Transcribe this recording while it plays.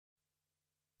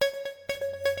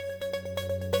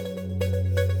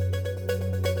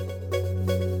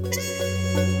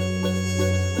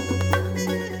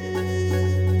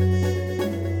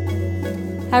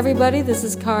Hi everybody, this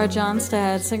is Cara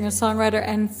Johnstad, singer-songwriter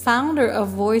and founder of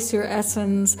Voice Your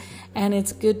Essence, and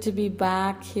it's good to be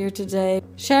back here today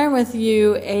sharing with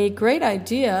you a great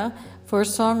idea for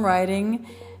songwriting,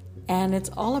 and it's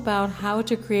all about how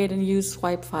to create and use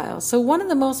swipe files. So one of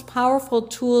the most powerful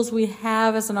tools we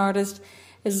have as an artist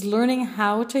is learning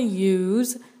how to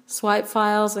use swipe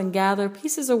files and gather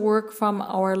pieces of work from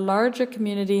our larger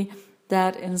community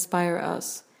that inspire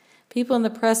us. People in the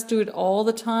press do it all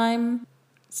the time.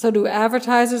 So do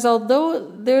advertisers, although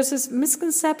there's this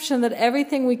misconception that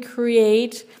everything we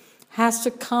create has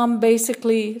to come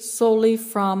basically solely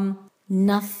from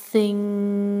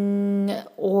nothing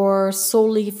or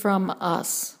solely from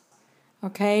us.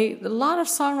 Okay? A lot of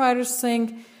songwriters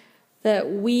think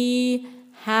that we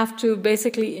have to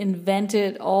basically invent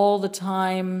it all the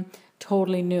time,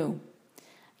 totally new.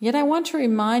 Yet I want to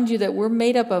remind you that we're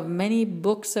made up of many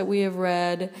books that we have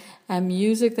read and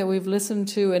music that we've listened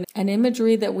to and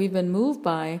imagery that we've been moved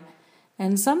by.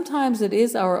 And sometimes it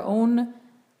is our own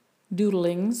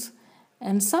doodlings,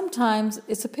 and sometimes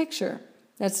it's a picture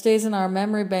that stays in our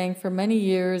memory bank for many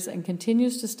years and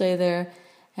continues to stay there,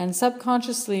 and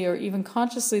subconsciously or even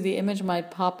consciously the image might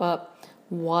pop up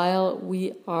while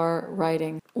we are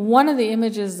writing. One of the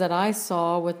images that I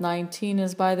saw with 19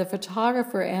 is by the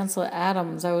photographer Ansel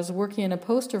Adams. I was working in a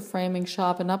poster framing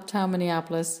shop in uptown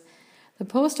Minneapolis. The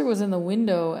poster was in the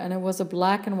window, and it was a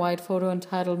black and white photo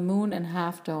entitled Moon and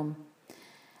Half Dome.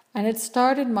 And it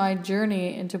started my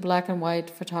journey into black and white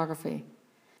photography.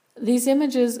 These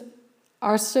images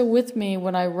are still with me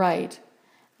when I write,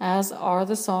 as are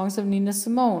the songs of Nina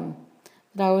Simone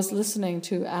that I was listening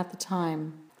to at the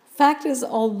time. Fact is,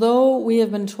 although we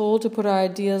have been told to put our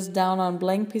ideas down on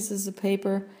blank pieces of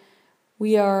paper,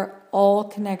 we are all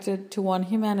connected to one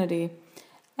humanity.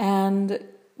 And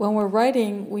when we're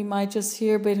writing, we might just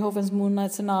hear Beethoven's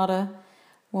Moonlight Sonata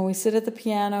when we sit at the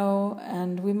piano,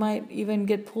 and we might even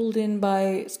get pulled in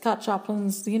by Scott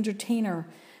Joplin's The Entertainer,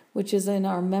 which is in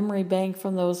our memory bank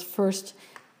from those first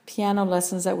piano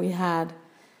lessons that we had.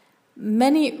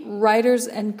 Many writers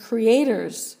and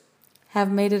creators have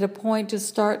made it a point to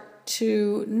start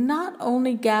to not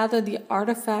only gather the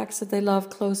artifacts that they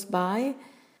love close by,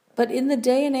 but in the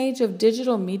day and age of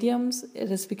digital mediums, it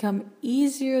has become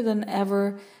easier than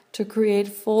ever to create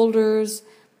folders,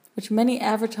 which many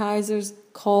advertisers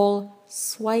call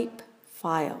swipe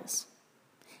files.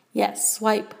 Yes,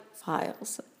 swipe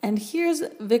files. And here's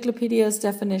Wikipedia's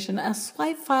definition. A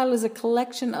swipe file is a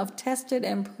collection of tested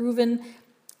and proven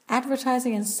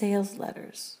advertising and sales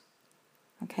letters.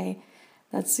 Okay?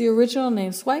 That's the original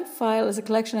name. Swipe file is a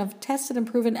collection of tested and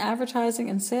proven advertising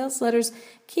and sales letters.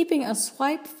 Keeping a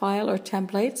swipe file or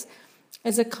templates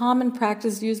is a common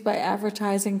practice used by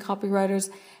advertising copywriters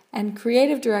and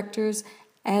creative directors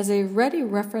as a ready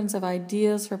reference of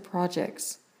ideas for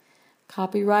projects.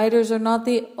 Copywriters are not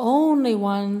the only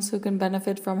ones who can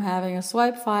benefit from having a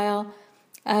swipe file.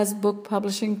 As book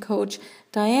publishing coach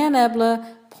Diane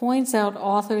Ebla points out,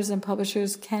 authors and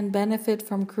publishers can benefit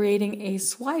from creating a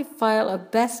swipe file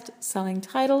of best-selling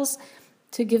titles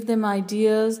to give them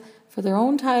ideas for their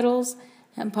own titles,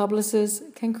 and publicists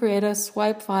can create a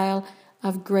swipe file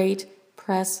of great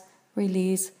press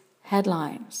release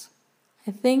headlines.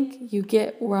 I think you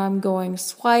get where I'm going.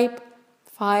 Swipe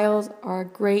files are a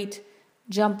great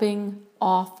jumping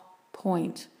off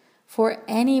point for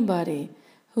anybody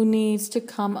who needs to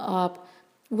come up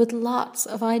with lots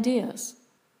of ideas.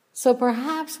 So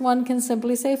perhaps one can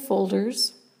simply say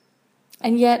folders,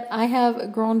 and yet I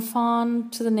have grown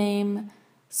fond to the name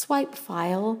swipe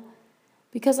file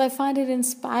because I find it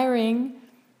inspiring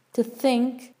to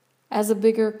think as a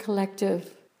bigger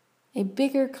collective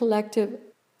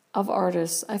of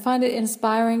artists. I find it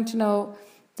inspiring to know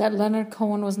that Leonard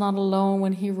Cohen was not alone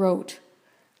when he wrote.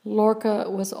 Lorca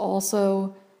was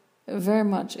also very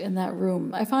much in that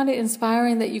room. I find it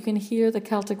inspiring that you can hear the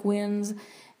Celtic winds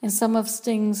in some of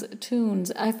Sting's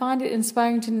tunes. I find it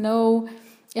inspiring to know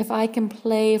if I can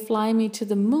play Fly Me to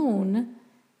the Moon,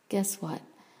 guess what?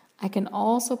 I can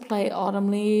also play Autumn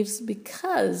Leaves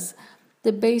because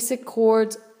the basic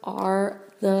chords are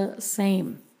the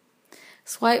same.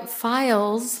 Swipe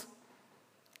files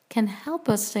can help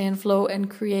us stay in flow and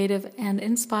creative and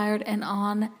inspired and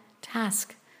on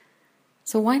task.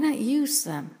 So why not use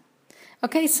them?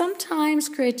 Okay, sometimes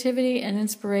creativity and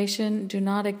inspiration do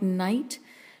not ignite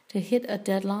to hit a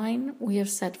deadline we have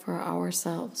set for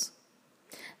ourselves.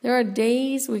 There are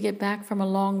days we get back from a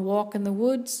long walk in the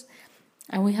woods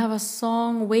and we have a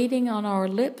song waiting on our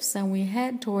lips and we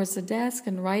head towards the desk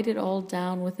and write it all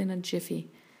down within a jiffy.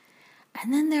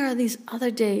 And then there are these other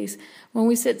days when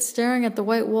we sit staring at the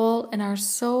white wall and are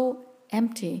so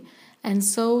empty and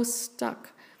so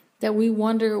stuck that we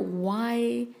wonder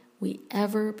why we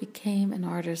ever became an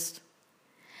artist.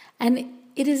 And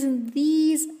it is in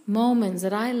these moments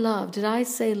that I love. Did I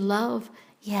say love?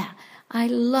 Yeah, I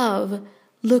love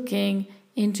looking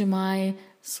into my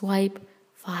swipe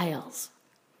files.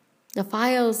 The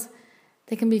files,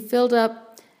 they can be filled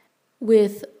up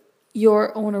with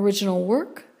your own original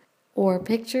work or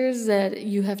pictures that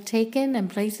you have taken and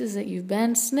places that you've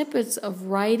been, snippets of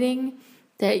writing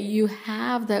that you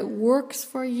have that works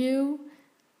for you.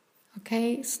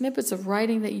 Okay, snippets of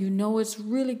writing that you know is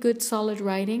really good, solid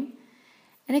writing.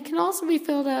 And it can also be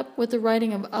filled up with the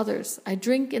writing of others. I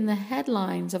drink in the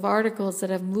headlines of articles that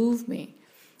have moved me.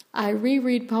 I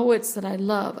reread poets that I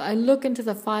love. I look into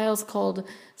the files called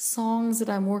songs that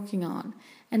I'm working on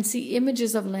and see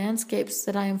images of landscapes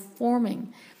that I am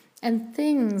forming and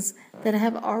things that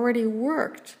have already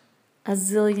worked a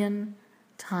zillion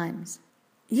times.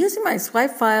 Using my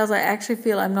swipe files, I actually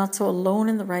feel I'm not so alone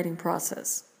in the writing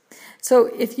process. So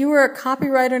if you were a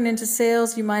copywriter and into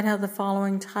sales, you might have the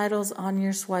following titles on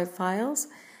your swipe files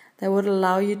that would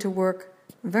allow you to work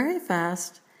very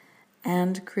fast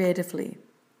and creatively.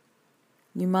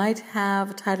 You might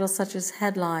have titles such as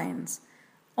headlines,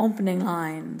 opening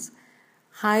lines,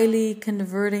 highly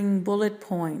converting bullet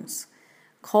points,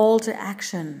 call to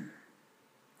action,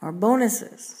 or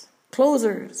bonuses,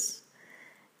 closers.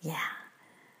 Yeah,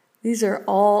 these are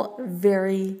all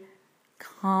very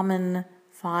common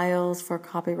files for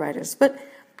copywriters. But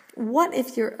what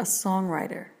if you're a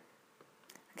songwriter?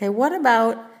 Okay, what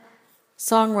about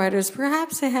songwriters?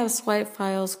 Perhaps they have swipe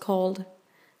files called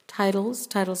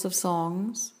titles of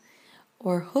songs,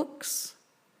 or hooks,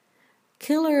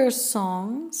 killer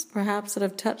songs, perhaps that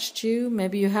have touched you.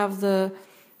 Maybe you have the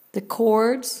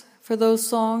chords for those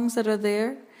songs that are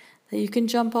there that you can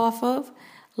jump off of.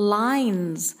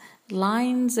 Lines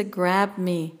that grab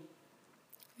me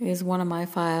is one of my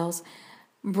files.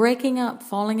 Breaking up,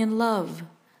 falling in love,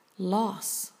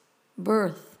 loss,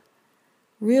 birth,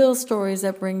 real stories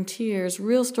that bring tears,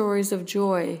 real stories of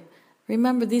joy.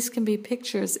 Remember, these can be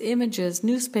pictures, images,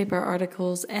 newspaper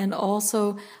articles, and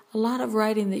also a lot of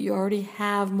writing that you already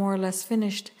have more or less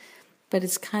finished, but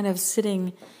it's kind of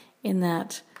sitting in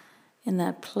that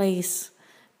place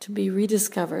to be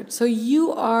rediscovered. So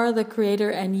you are the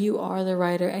creator and you are the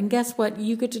writer. And guess what?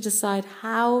 You get to decide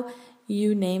how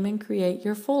you name and create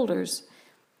your folders.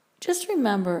 Just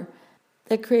remember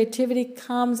that creativity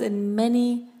comes in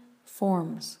many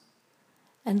forms,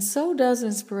 and so does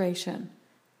inspiration.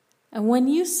 And when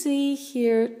you see,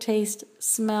 hear, taste,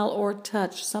 smell, or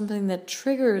touch something that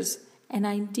triggers an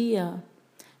idea,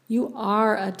 you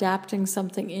are adapting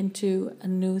something into a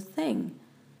new thing.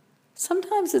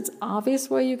 Sometimes it's obvious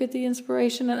where you get the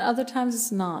inspiration, and other times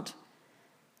it's not.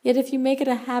 Yet if you make it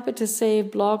a habit to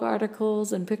save blog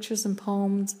articles and pictures and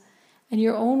poems and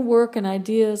your own work and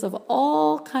ideas of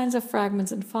all kinds of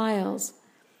fragments and files,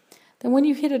 then when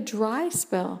you hit a dry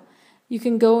spell, you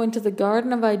can go into the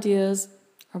garden of ideas.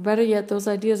 Or better yet, those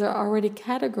ideas are already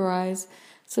categorized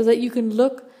so that you can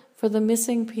look for the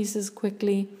missing pieces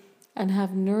quickly and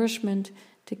have nourishment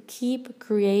to keep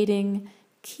creating,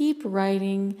 keep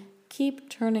writing, keep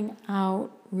turning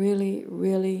out really,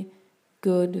 really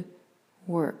good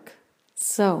work.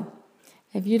 So,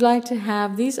 if you'd like to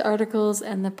have these articles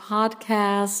and the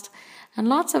podcast and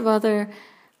lots of other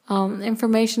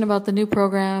information about the new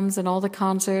programs and all the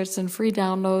concerts and free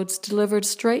downloads delivered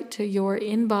straight to your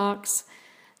inbox,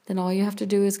 then all you have to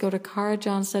do is go to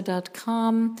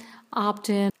karajohnstad.com, opt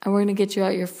in, and we're going to get you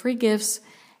out your free gifts,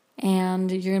 and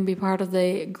you're going to be part of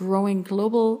the growing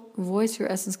global Voice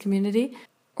Your Essence community.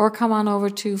 Or come on over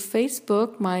to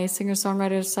Facebook. My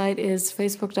singer-songwriter site is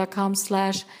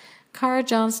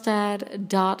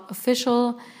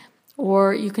facebook.com/karajohnstad.official,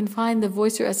 or you can find the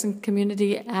Voice Your Essence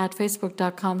community at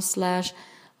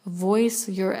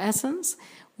facebook.com/voiceyouressence.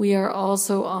 We are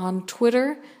also on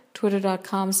Twitter,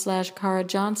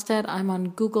 twitter.com/karajohnstad. I'm on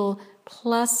Google+.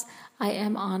 I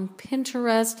am on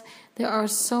Pinterest. There are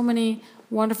so many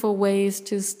wonderful ways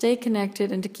to stay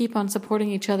connected and to keep on supporting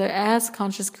each other as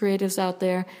conscious creatives out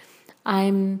there.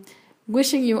 I'm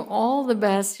wishing you all the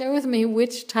best. Share with me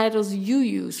which titles you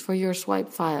use for your swipe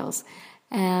files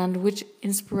and which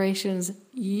inspirations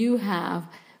you have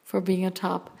for being a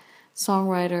top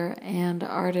songwriter and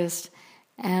artist.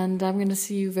 And I'm going to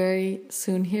see you very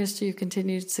soon. Here's to your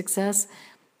continued success.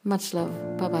 Much love.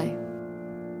 Bye-bye.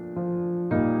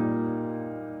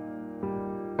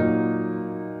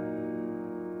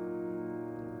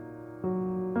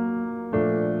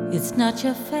 It's not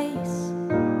your face,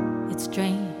 it's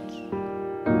strange.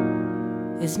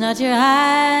 It's not your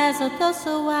eyes, although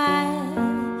so wise.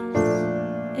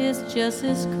 It's just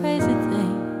this crazy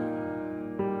thing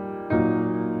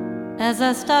as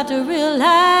I start to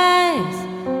realize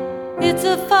it's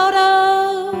a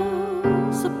photo,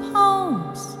 some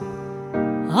poems,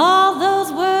 all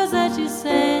those words that you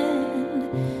send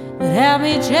that have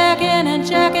me checking and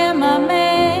checking my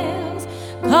mails,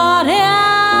 caught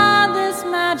in this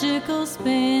magical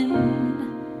spin.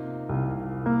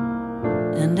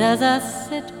 And as I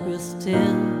sit real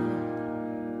still,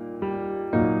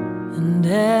 and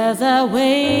as I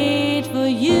wait for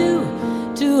you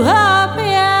to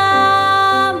appear,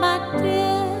 my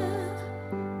dear,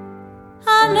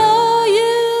 I know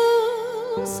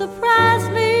you surprise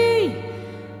me.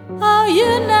 Oh, you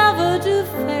never do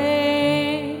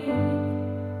fail.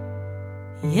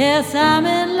 Yes, I'm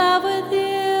in love with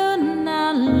you.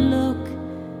 Now look,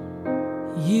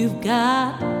 you've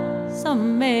got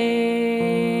some mail.